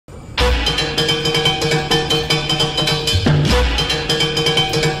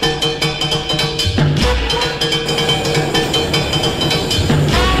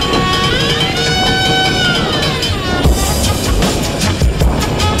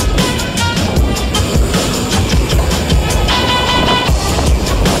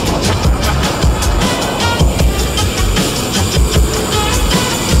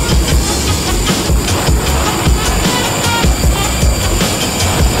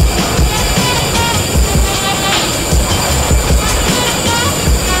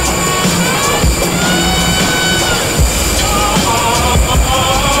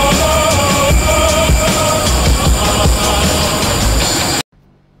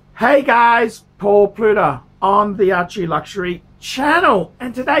Hey guys, Paul Pluter on the ArchieLuxury channel,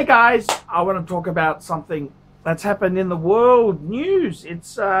 and today guys I want to talk about something that's happened in the world news.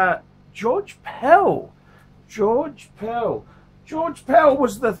 It's George Pell. George Pell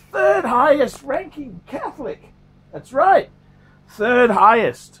was the third highest ranking Catholic. That's right, third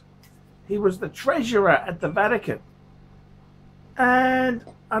highest. He was the treasurer at the Vatican, and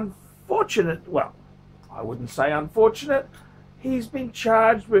unfortunate, well, I wouldn't say unfortunate, he's been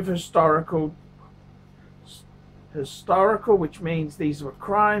charged with historical, which means these were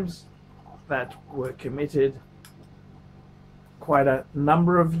crimes that were committed quite a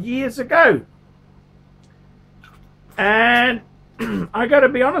number of years ago. And I got to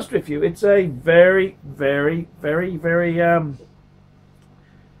be honest with you, it's a very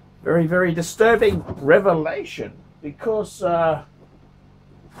disturbing revelation, because I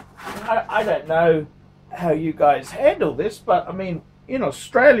don't know how you guys handle this, but I mean, in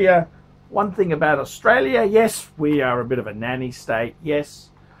Australia, one thing about Australia, yes, we are a bit of a nanny state.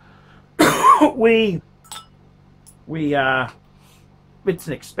 Yes, we are, it's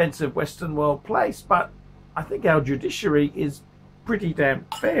an expensive Western world place, but I think our judiciary is pretty damn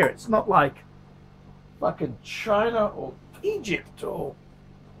fair. It's not like fucking China or Egypt or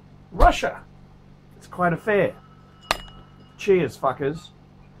Russia. It's quite a fair. Cheers, fuckers.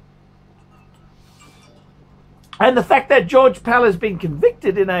 And the fact that George Pell has been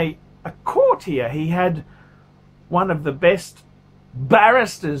convicted in a court here, he had one of the best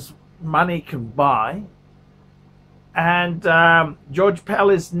barristers money can buy, and George Pell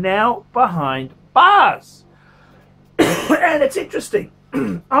is now behind bars. And it's interesting.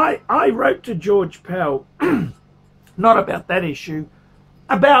 I wrote to George Pell, not about that issue,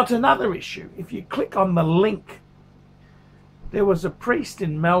 about another issue. If you click on the link, there was a priest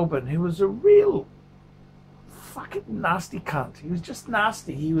in Melbourne who was a real fucking nasty cunt. He was just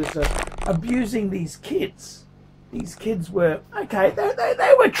nasty. He was abusing these kids. These kids were, okay,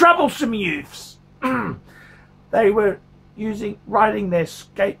 they were troublesome youths. They were riding their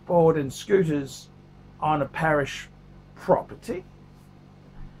skateboard and scooters on a parish property.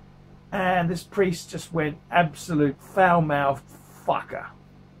 And this priest just went absolute foul-mouthed fucker.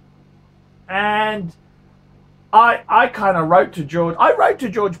 And I kind of wrote to George. I wrote to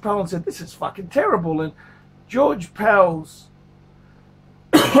George Pell and said, this is fucking terrible. And George Pell's,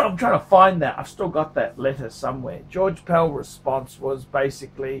 I'm trying to find that. I've still got that letter somewhere. George Pell's response was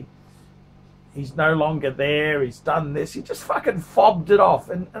basically, he's no longer there. He's done this. He just fucking fobbed it off.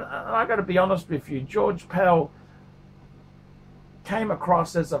 And I got to be honest with you, George Pell came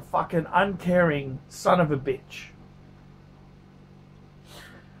across as a fucking uncaring son of a bitch.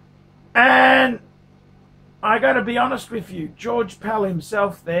 And I got to be honest with you, George Pell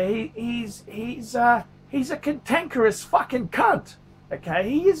himself there, he's a cantankerous fucking cunt. Okay,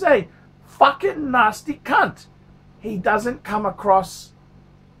 he is a fucking nasty cunt. He doesn't come across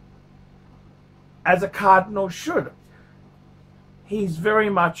as a cardinal should. He's very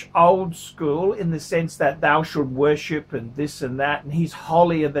much old school in the sense that thou should worship and this and that, and he's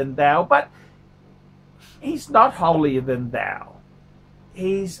holier than thou, but he's not holier than thou.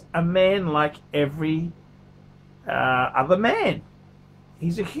 He's a man like every other man.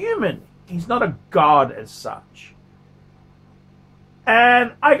 He's a human. He's not a god as such.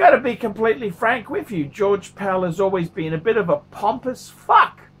 And I got to be completely frank with you, George Pell has always been a bit of a pompous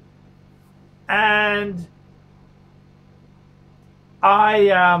fuck. And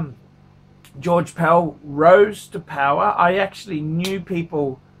George Pell rose to power. I actually knew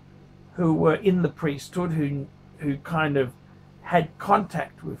people who were in the priesthood who kind of had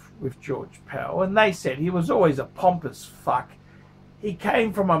contact with George Pell, and they said he was always a pompous fuck. He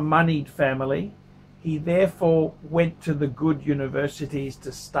came from a moneyed family. He therefore went to the good universities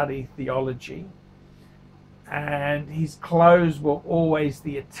to study theology. And his clothes were always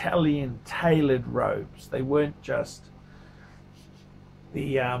the Italian tailored robes. They weren't just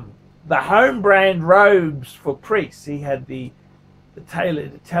the home brand robes for priests. He had the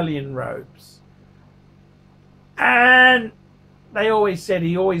tailored Italian robes. And they always said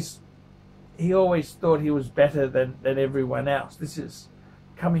he always thought he was better than everyone else. This is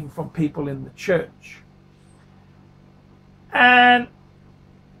coming from people in the church. And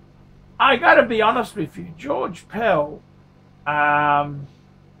I got to be honest with you, George Pell,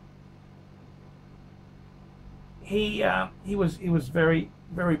 he was very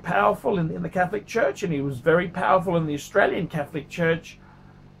powerful in the Catholic Church, and he was very powerful in the Australian Catholic Church.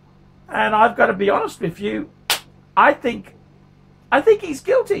 And I've got to be honest with you, I think he's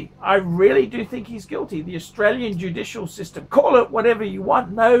guilty. I really do think he's guilty. The Australian judicial system, call it whatever you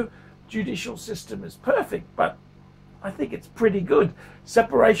want. No judicial system is perfect, but I think it's pretty good.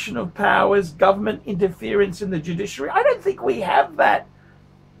 Separation of powers, government interference in the judiciary. I don't think we have that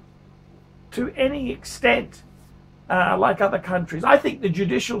to any extent like other countries. I think the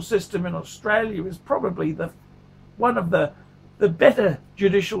judicial system in Australia is probably one of the better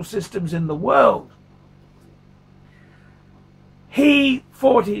judicial systems in the world. He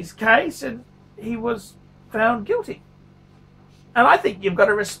fought his case and he was found guilty. And I think you've got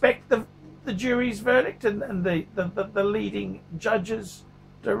to respect the jury's verdict and the leading judge's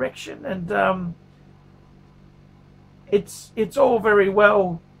direction. And it's all very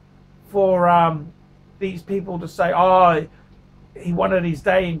well for these people to say, oh, he wanted his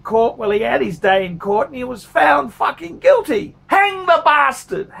day in court. Well, he had his day in court and he was found fucking guilty. Hang the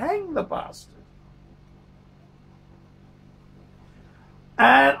bastard! Hang the bastard.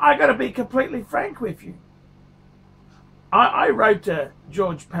 And I got to be completely frank with you. I wrote to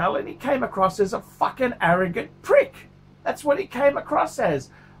George Pell and he came across as a fucking arrogant prick. That's what he came across as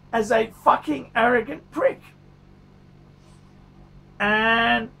a fucking arrogant prick.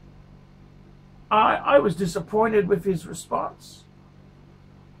 And I was disappointed with his response.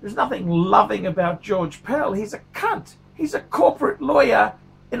 There's nothing loving about George Pell. He's a cunt. He's a corporate lawyer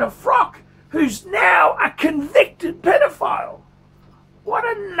in a frock who's now a convicted pedophile. What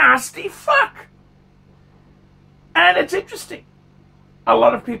a nasty fuck. And it's interesting. A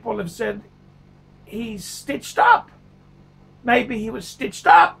lot of people have said he's stitched up. Maybe he was stitched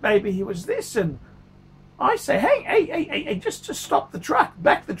up. Maybe he was this. And I say, hey, just to stop the truck.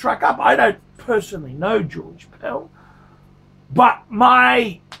 Back the truck up. I don't personally know George Pell. But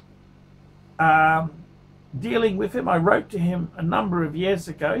my dealing with him, I wrote to him a number of years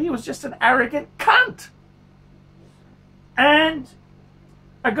ago. He was just an arrogant cunt. And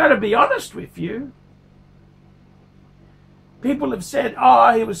I got to be honest with you. People have said,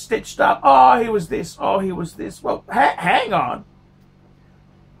 oh, he was stitched up. Oh, he was this. Oh, he was this. Well, hang on.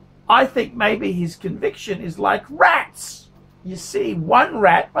 I think maybe his conviction is like rats. You see one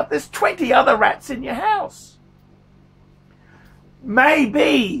rat, but there's 20 other rats in your house.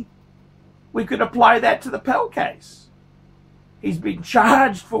 Maybe we could apply that to the Pell case. He's been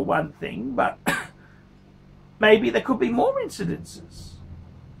charged for one thing, but maybe there could be more incidences.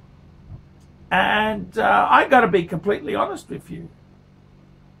 And I got to be completely honest with you.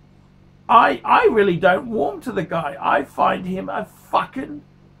 I really don't warm to the guy. I find him a fucking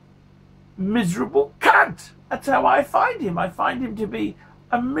miserable cunt. That's how I find him. I find him to be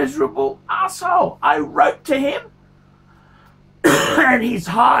a miserable asshole. I wrote to him and his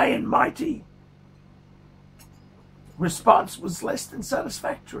high and mighty response was less than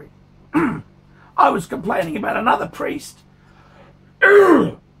satisfactory. I was complaining about another priest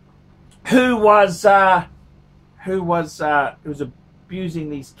who was abusing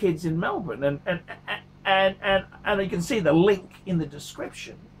these kids in Melbourne, and you can see the link in the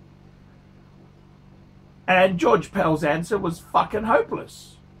description. And George Pell's answer was fucking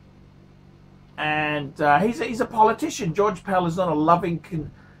hopeless. And he's a politician. George Pell is not a loving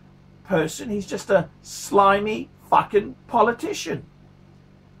person. He's just a slimy fucking politician.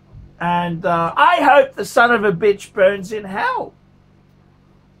 And I hope the son of a bitch burns in hell.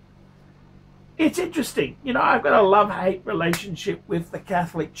 It's interesting. You know, I've got a love-hate relationship with the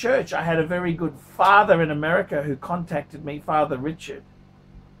Catholic Church. I had a very good father in America who contacted me, Father Richard.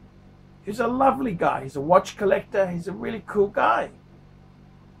 He's a lovely guy. He's a watch collector. He's a really cool guy.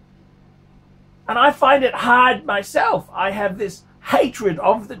 And I find it hard myself. I have this hatred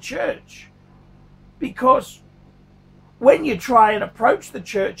of the church because when you try and approach the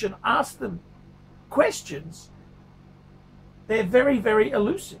church and ask them questions, they're very, very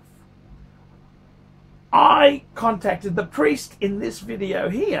elusive. I contacted the priest in this video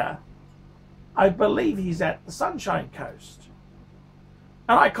here. I believe he's at the Sunshine Coast.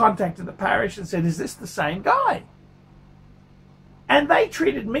 And I contacted the parish and said, is this the same guy? And they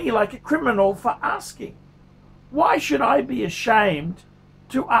treated me like a criminal for asking. Why should I be ashamed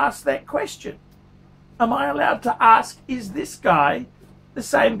to ask that question? Am I allowed to ask, is this guy the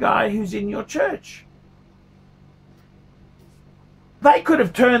same guy who's in your church? They could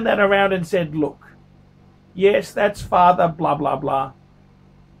have turned that around and said, look, yes, that's Father blah, blah, blah.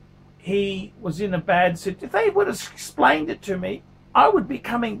 He was in a bad situation. If they would have explained it to me, I would be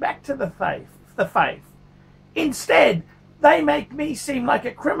coming back to the faith. Instead, they make me seem like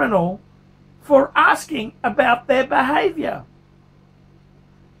a criminal for asking about their behavior.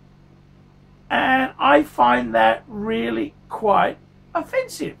 And I find that really quite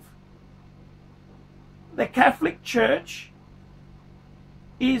offensive. The Catholic Church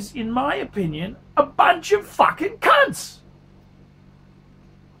is, in my opinion, a bunch of fucking cunts.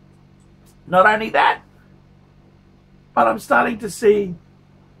 Not only that, But I'm starting to see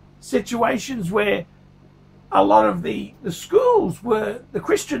situations where a lot of the schools were the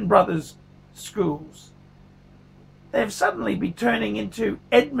Christian Brothers schools. They've suddenly been turning into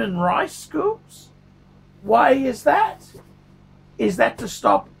Edmund Rice schools. Why is that? Is that to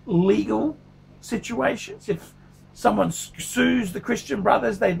stop legal situations? If someone sues the Christian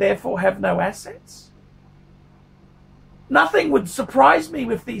Brothers, they therefore have no assets? Nothing would surprise me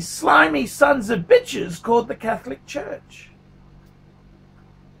with these slimy sons of bitches called the Catholic Church.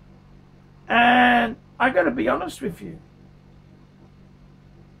 And I got to be honest with you.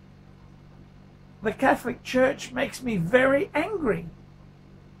 The Catholic Church makes me very angry.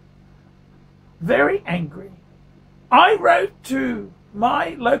 Very angry. I wrote to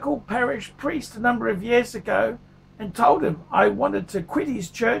my local parish priest a number of years ago and told him I wanted to quit his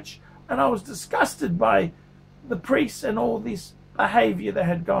church, and I was disgusted by the priests and all this behaviour that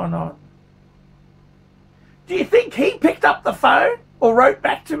had gone on. Do you think he picked up the phone or wrote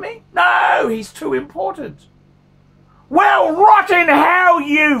back to me? No, he's too important. Well, rot in hell,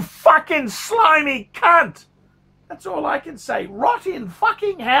 you fucking slimy cunt. That's all I can say. Rot in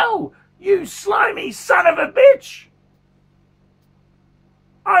fucking hell, you slimy son of a bitch.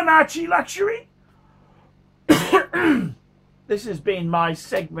 I'm ArchieLuxury. This has been my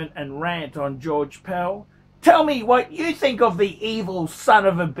segment and rant on George Pell. Tell me what you think of the evil son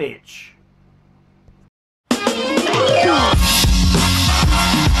of a bitch.